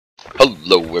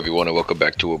Hello everyone and welcome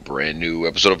back to a brand new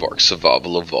episode of Ark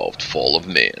Survival Evolved Fall of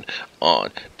Man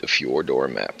on the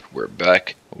Fjordur map. We're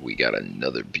back. We got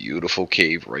another beautiful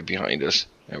cave right behind us.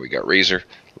 And we got Razor.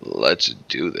 Let's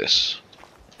do this.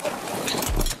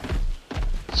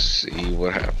 Let's see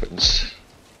what happens.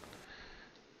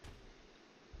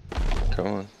 Come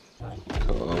on.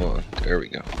 Come on. There we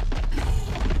go.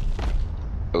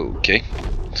 Okay.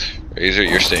 Razor,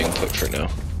 you're staying put for now.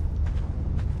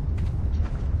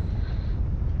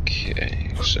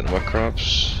 Okay, cinema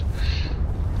crops.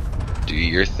 Do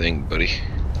your thing, buddy.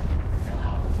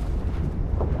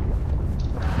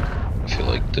 I feel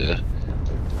like the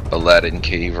Aladdin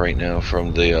cave right now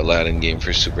from the Aladdin game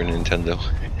for Super Nintendo.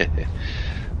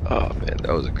 Oh man,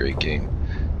 that was a great game.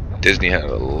 Disney had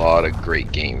a lot of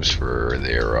great games for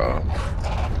their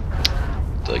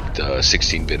like the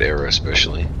 16-bit era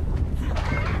especially.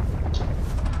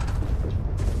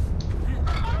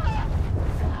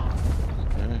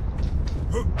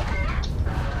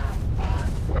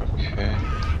 Okay.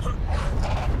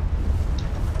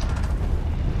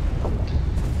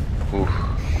 Ooh.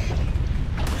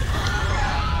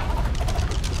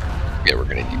 Yeah, we're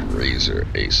gonna need Razor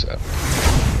ASAP.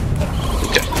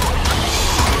 Okay.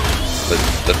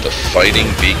 Let the fighting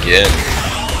begin.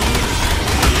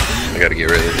 I gotta get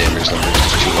rid of the damage numbers,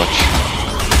 it's too much.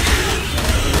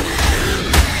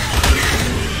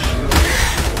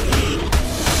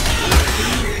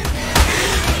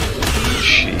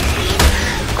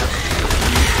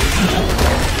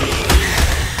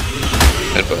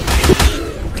 Headbutt.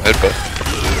 Headbutt.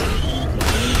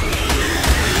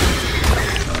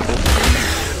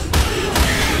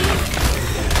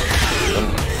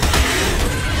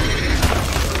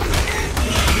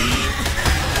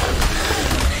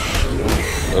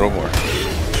 A little more.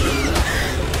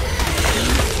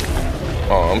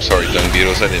 Oh, I'm sorry, dung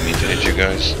beetles. I didn't mean to hit you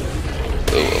guys.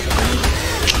 Oh well.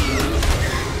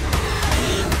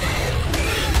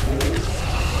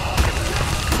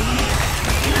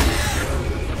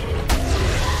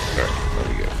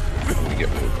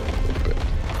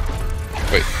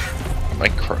 Wait,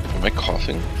 am I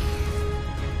coughing?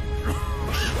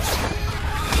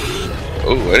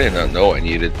 Oh, I did not know I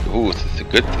needed. Ooh, it's a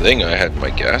good thing I had my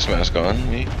gas mask on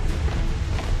me.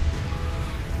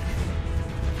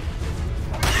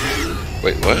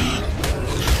 Wait, what?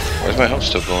 Why is my health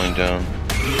still going down?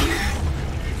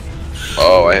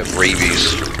 Oh, I have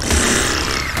rabies.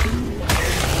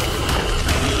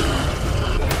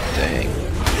 Dang.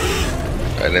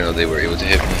 I didn't know they were able to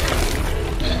hit me.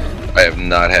 I have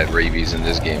not had rabies in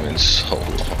this game in so long.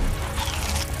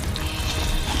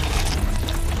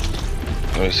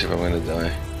 Let me see if I'm gonna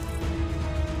die.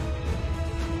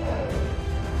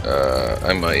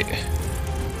 I might.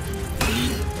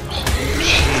 Oh,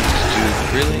 jeez,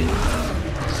 dude, really?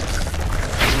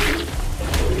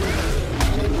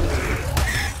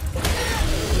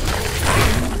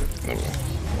 Oh,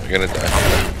 I'm gonna die.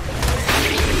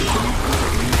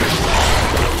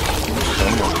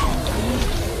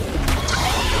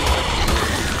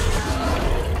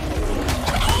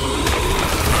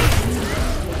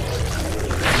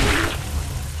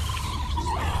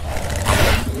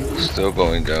 Still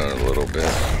going down a little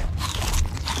bit.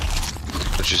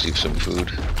 Let's just eat some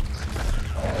food.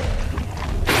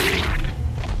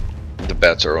 The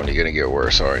bats are only gonna get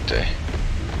worse, aren't they?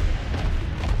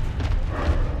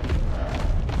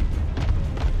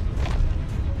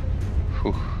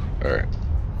 Whew. Alright.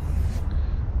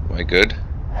 Am I good?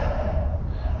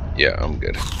 Yeah, I'm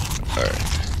good. Alright.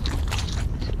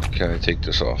 Can I take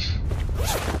this off?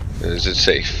 Is it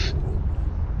safe?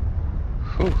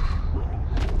 Whew.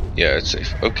 Yeah, it's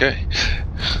safe. Okay.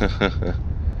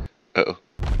 Uh-oh.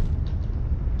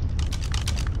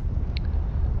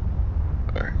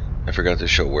 Alright. I forgot to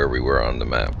show where we were on the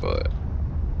map, but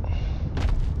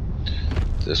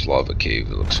this lava cave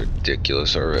looks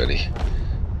ridiculous already.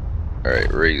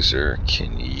 Alright, Razor,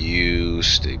 can you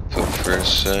stay put for a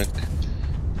sec?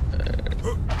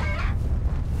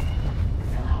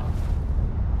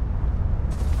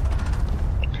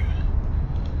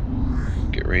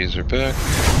 Get Razor back.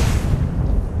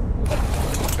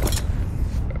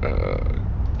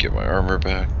 Get my armor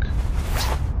back.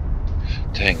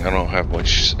 Dang, I don't have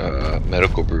much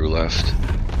medical brew left.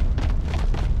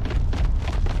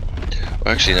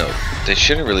 Well, actually, no. They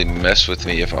shouldn't really mess with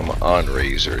me if I'm on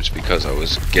Razor. It's because I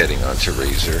was getting onto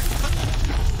Razor.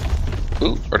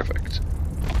 Ooh, artifact.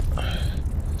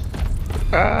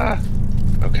 Ah!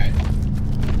 Okay.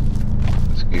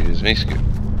 Excuse me,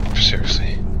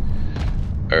 seriously.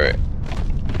 Alright.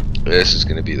 This is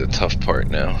gonna be the tough part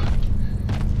now.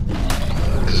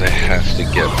 Because I have to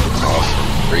get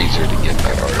off Razor to get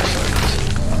that artifact.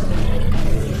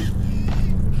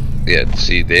 Yeah,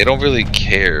 see, they don't really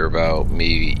care about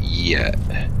me yet.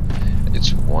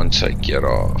 It's once I get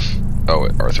off. Oh,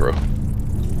 wait, Arthro.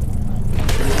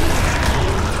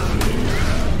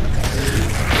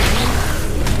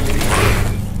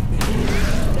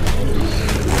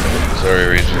 Sorry,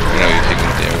 Razor. I know you're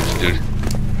taking damage, dude.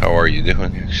 How are you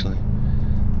doing, actually?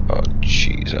 Oh,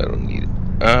 jeez, I don't need it.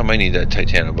 I might need that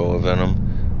Titanoboa Venom.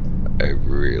 I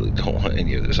really don't want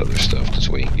any of this other stuff that's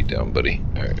weighing you down, buddy.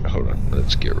 Alright, hold on.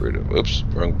 Let's get rid of... Oops,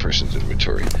 wrong person's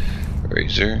inventory.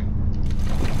 Razor.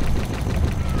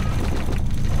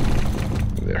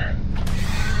 There.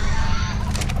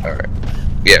 Alright.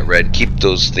 Yeah, Red, keep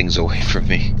those things away from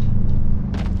me.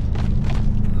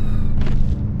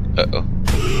 Uh-oh.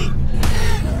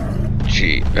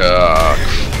 Gee,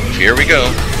 here we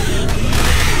go.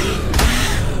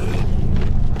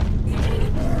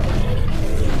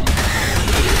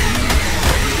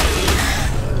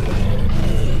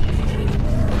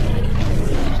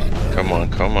 Come on,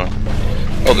 come on.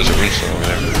 Oh, there's a runestone over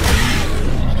there.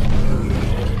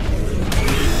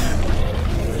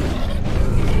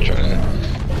 I'm trying to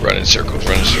run in circles,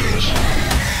 run in circles.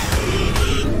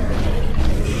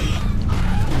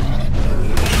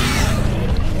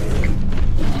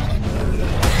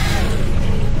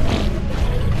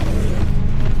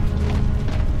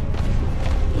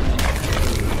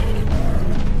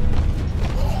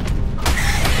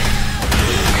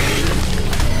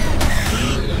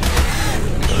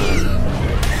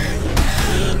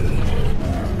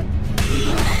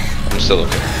 Still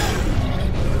okay.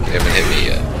 They haven't hit me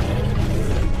yet.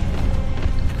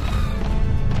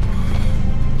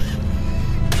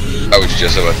 I was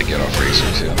just about to get off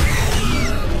racing too.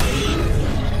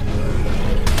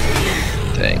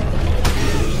 Dang.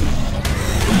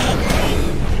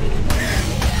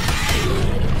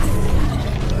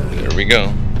 There we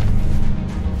go.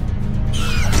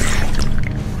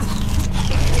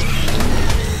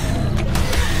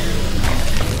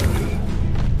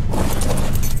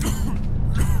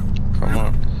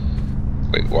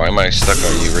 Why am I stuck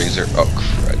on you, Razor? Oh,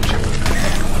 crud.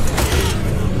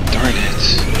 Darn it.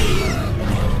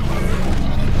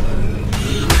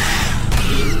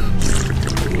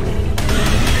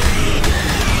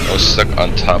 I was stuck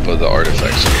on top of the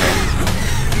artifact somehow.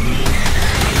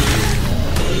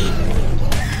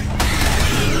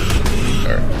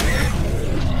 Alright.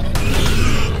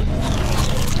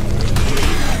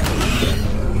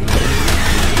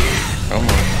 Come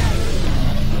on.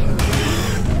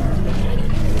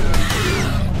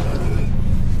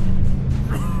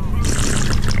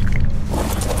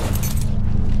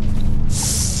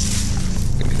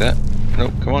 That?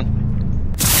 Nope, come on.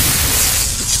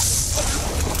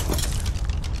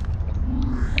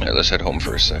 Alright, let's head home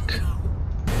for a sec.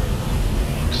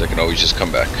 Because I can always just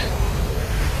come back.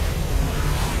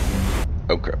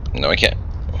 Oh crap, no I can't.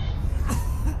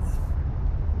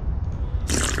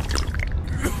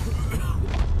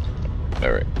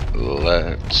 Alright,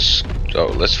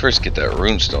 let's first get that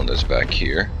runestone that's back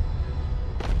here.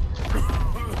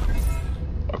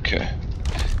 Okay.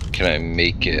 Can I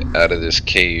make it out of this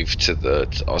cave to the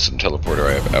awesome teleporter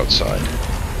I have outside?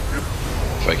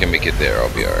 If I can make it there, I'll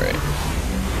be alright.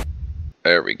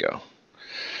 There we go.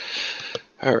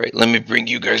 Alright, let me bring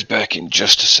you guys back in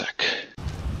just a sec.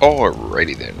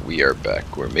 Alrighty then, we are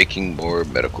back. We're making more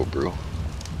medical brew.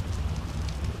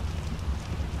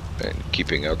 And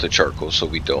keeping out the charcoal so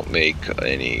we don't make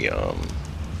any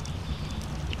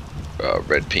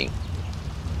red paint.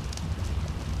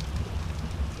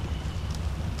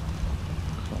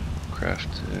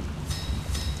 Crafted.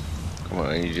 Come on,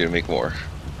 I need you to make more.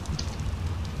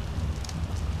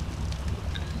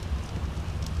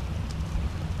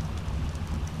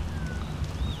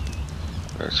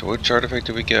 Alright, so which artifact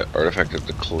did we get? Artifact of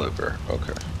the Clever.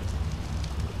 Okay.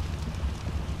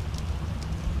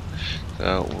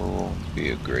 That will be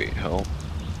a great help.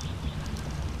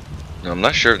 Now, I'm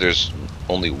not sure if there's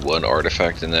only one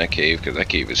artifact in that cave, because that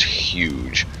cave is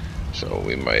huge. So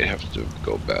we might have to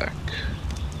go back.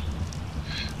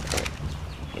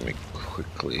 Let me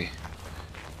quickly.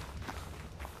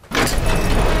 Let's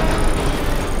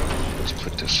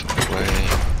put this away.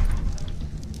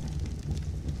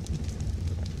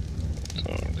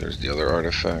 So there's the other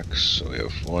artifacts. So we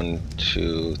have 1,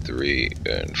 2, 3,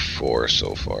 and 4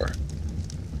 so far.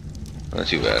 Not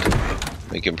too bad.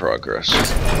 Making progress.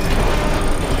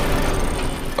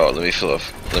 Oh, let me fill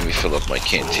up my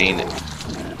canteen.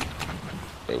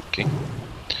 Okay.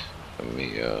 Let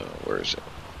me where is it?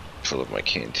 Fill up my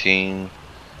canteen,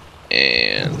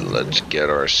 and let's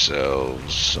get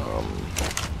ourselves some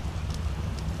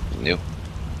new.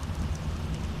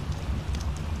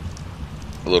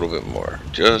 A little bit more,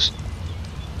 just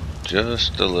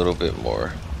Just a little bit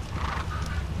more.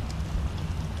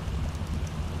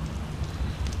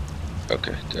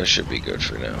 Okay, that should be good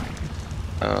for now.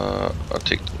 I'll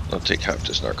take half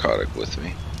this narcotic with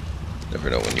me. Never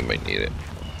know when you might need it.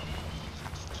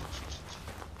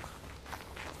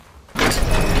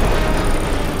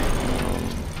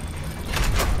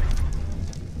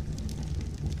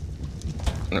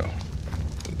 No,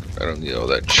 I don't need all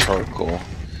that charcoal.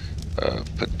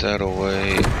 Put that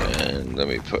away, and let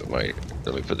me put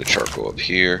the charcoal up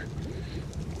here.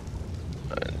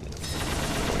 And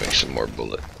I'll make some more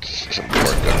bullets, some more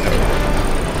gunpowder.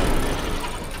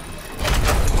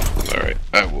 Alright,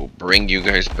 I will bring you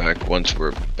guys back once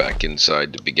we're back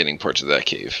inside the beginning parts of that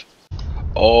cave.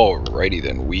 Alrighty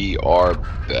then, we are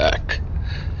back.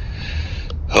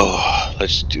 Oh,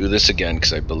 let's do this again,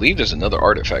 because I believe there's another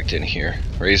artifact in here.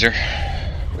 Razor,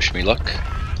 wish me luck.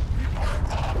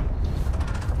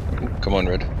 Ooh, come on,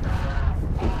 Red.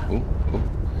 Ooh, ooh, ooh.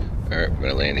 Alright, I'm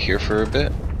gonna land here for a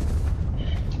bit.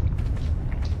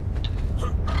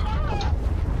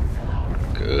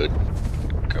 Good.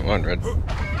 Come on, Red.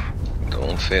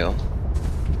 Don't fail.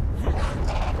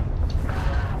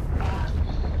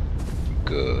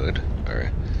 Good.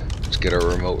 Alright, let's get our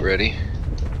remote ready.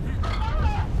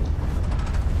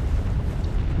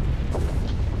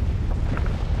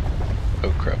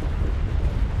 Oh crap.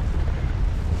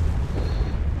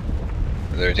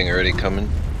 Is everything already coming?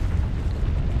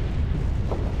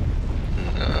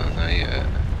 No, not yet.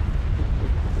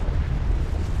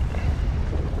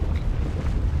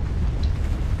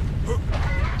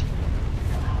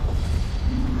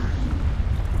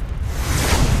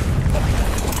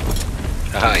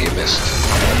 Haha, you missed.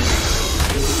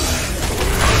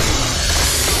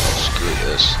 Screw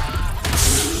this.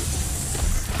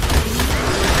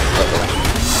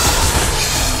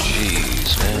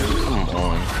 Jeez, man, come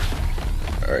on.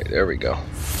 Alright, there we go. Alright,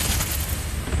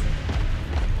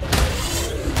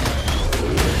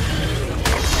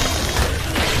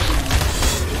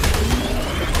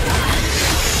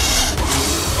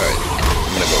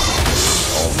 I'm gonna go.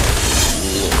 Oh my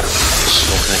lord,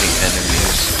 so many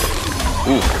enemies.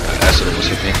 Ooh, acid almost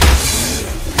hit me.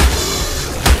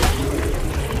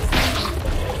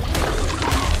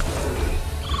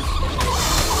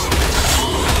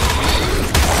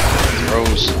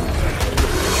 Throws.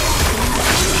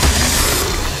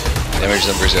 Damage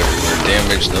numbers everywhere.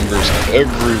 Damage numbers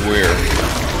everywhere.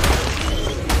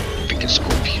 Freaking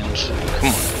scorpions.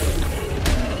 Come on.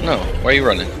 No, why are you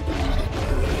running?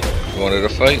 You wanted a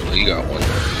fight? Well, you got one.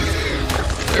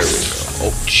 There we go.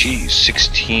 Oh, jeez.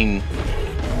 16.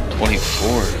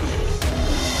 24.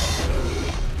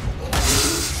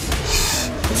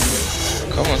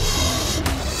 Come on.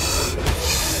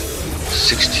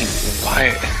 16. Why?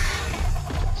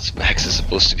 This max is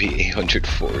supposed to be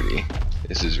 840.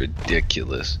 This is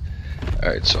ridiculous.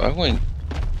 Alright, so I went.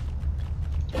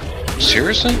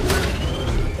 Seriously?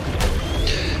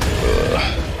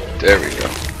 There we go.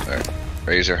 Alright.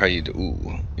 Razor, how you do?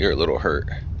 Ooh, you're a little hurt.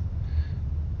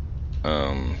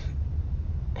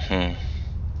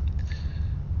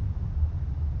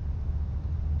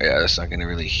 Yeah, that's not gonna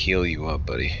really heal you up,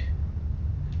 buddy.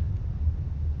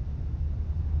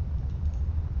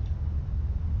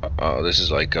 Oh, this is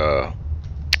like the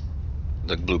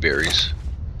blueberries.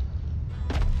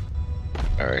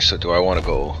 Alright, so do I want to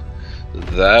go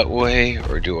that way,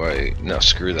 or do I... No,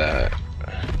 screw that.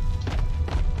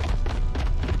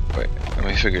 Wait, let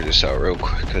me figure this out real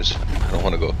quick, because I don't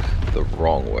want to go the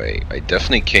wrong way. I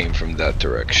definitely came from that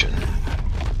direction.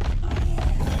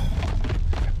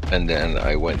 And then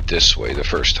I went this way the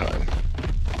first time.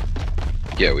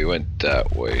 Yeah, we went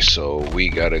that way, so we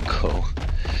gotta go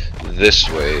this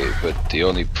way, but the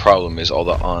only problem is all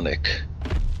the onyx.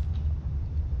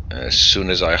 As soon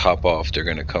as I hop off, they're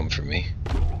gonna come for me.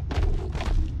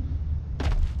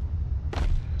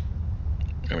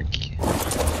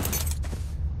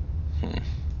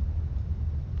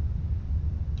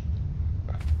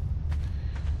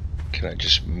 Can I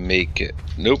just make it?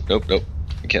 Nope, nope, nope.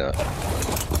 I cannot.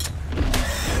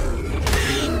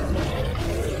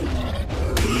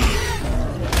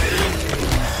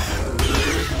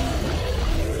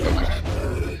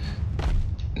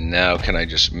 Now can I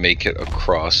just make it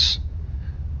across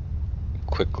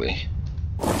quickly?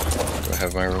 Do I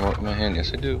have my remote in my hand?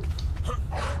 Yes, I do.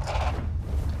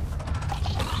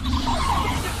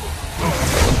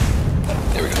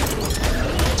 There we go.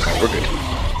 We're good.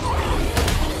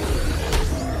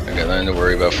 I got nothing to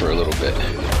worry about for a little bit.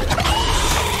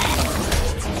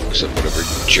 Except whatever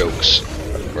jokes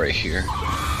right here.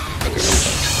 Okay,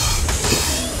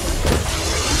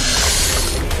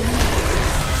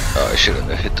 I shouldn't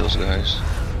have hit those guys.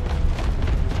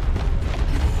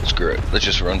 Screw it. Let's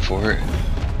just run for it.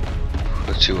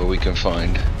 Let's see what we can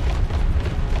find.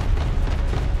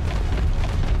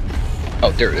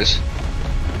 Oh, there it is.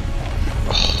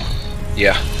 Oh,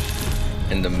 yeah.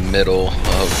 In the middle of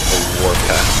a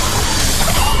warpath.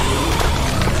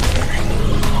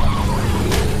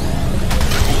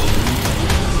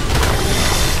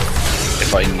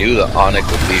 If I knew the Onyx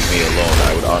would leave me alone,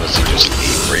 I would honestly just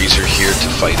leave Razor here to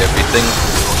fight everything.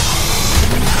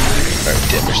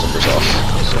 Alright, damage numbers off,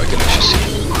 so I can actually see.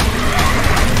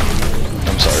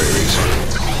 I'm sorry, Razor.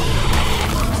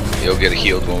 You'll get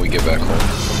healed when we get back home.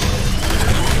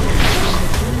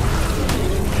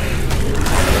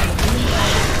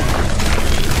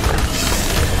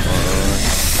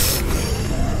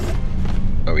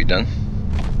 Are we done?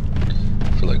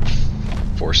 For like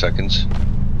 4 seconds?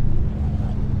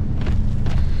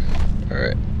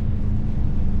 Alright.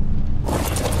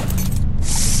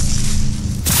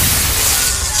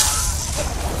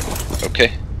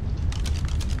 Okay.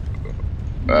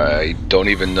 I don't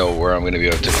even know where I'm going to be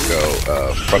able to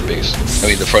go. Front base. I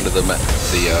mean, the front of the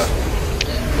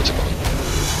what's it called?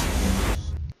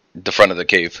 The front of the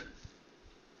cave.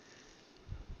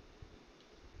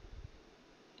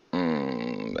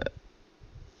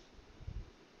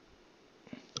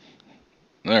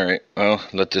 Alright, well,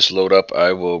 let this load up.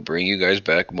 I will bring you guys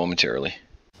back momentarily.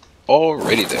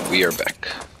 Alrighty then, we are back.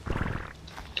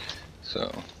 So,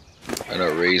 I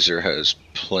know Razor has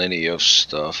plenty of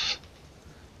stuff.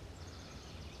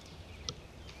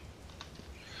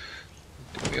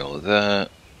 Give me all of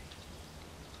that.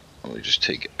 Let me just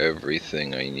take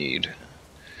everything I need.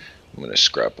 I'm gonna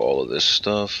scrap all of this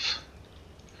stuff.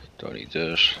 Don't need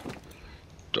this.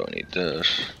 Don't need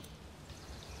this.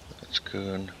 That's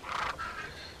good.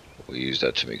 We'll use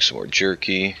that to make some more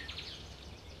jerky.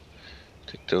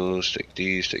 Take those, take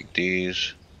these, take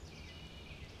these.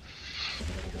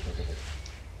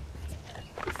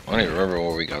 I don't even remember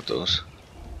where we got those.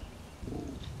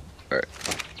 Alright.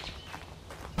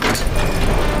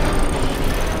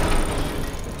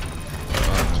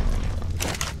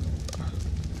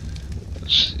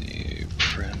 Let's see.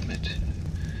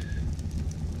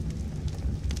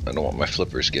 I don't want my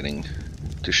flippers getting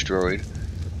destroyed.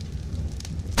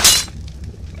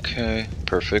 Okay,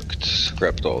 perfect.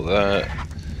 Scrapped all that.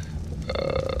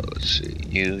 Let's see.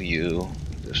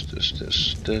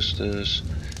 This.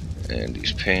 And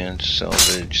these pants.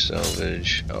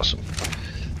 Salvage. Awesome.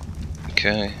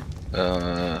 Okay.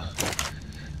 Put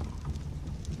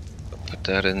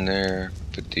that in there.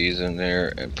 Put these in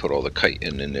there. And put all the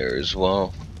chitin in there as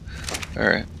well.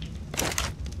 Alright.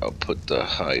 I'll put the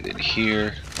hide in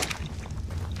here.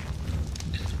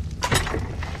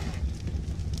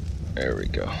 There we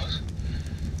go.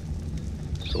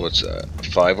 So what's that?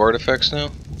 5 artifacts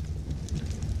now?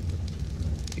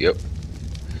 Yep.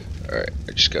 Alright,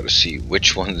 I just gotta see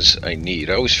which ones I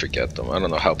need. I always forget them. I don't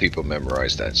know how people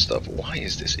memorize that stuff. Why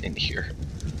is this in here?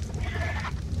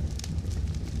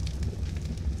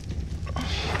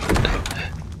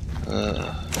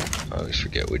 I always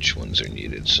forget which ones are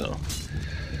needed, so.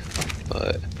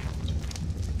 But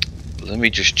let me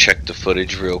just check the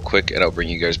footage real quick and I'll bring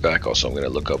you guys back. Also, I'm going to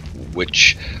look up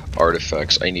which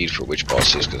artifacts I need for which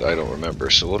bosses because I don't remember.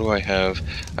 So what do I have?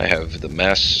 I have the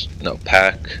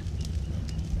pack,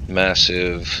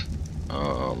 massive,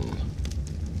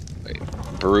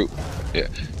 brute, yeah,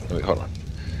 wait, hold on.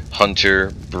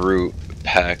 Hunter, brute,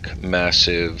 pack,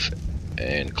 massive,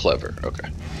 and clever. Okay.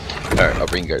 Alright, I'll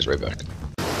bring you guys right back.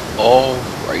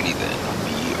 Alrighty then,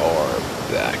 we are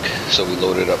back. So we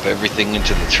loaded up everything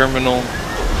into the terminal.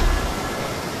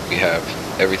 We have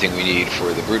everything we need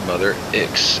for the broodmother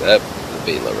except the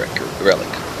Bela relic.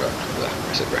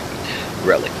 I said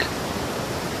relic.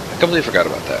 I completely forgot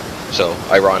about that. So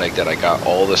ironic that I got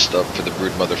all the stuff for the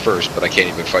broodmother first, but I can't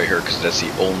even fight her because that's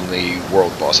the only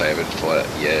world boss I haven't fought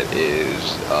yet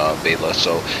is Bela.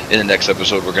 So in the next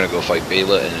episode we're gonna go fight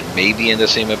Bela, and maybe in the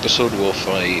same episode we'll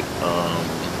fight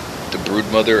the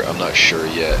broodmother. I'm not sure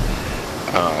yet.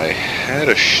 I had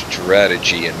a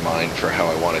strategy in mind for how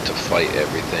I wanted to fight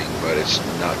everything, but it's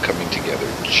not coming together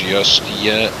just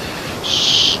yet.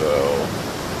 So,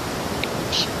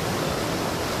 oops.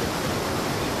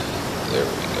 There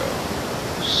we go.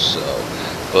 So,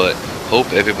 but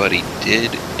hope everybody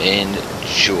did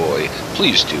enjoy.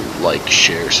 Please do like,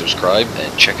 share, subscribe,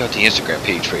 and check out the Instagram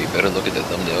page for a better look at the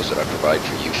thumbnails that I provide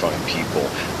for you fine people.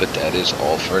 But that is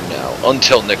all for now.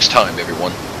 Until next time,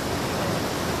 everyone.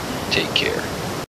 Take care.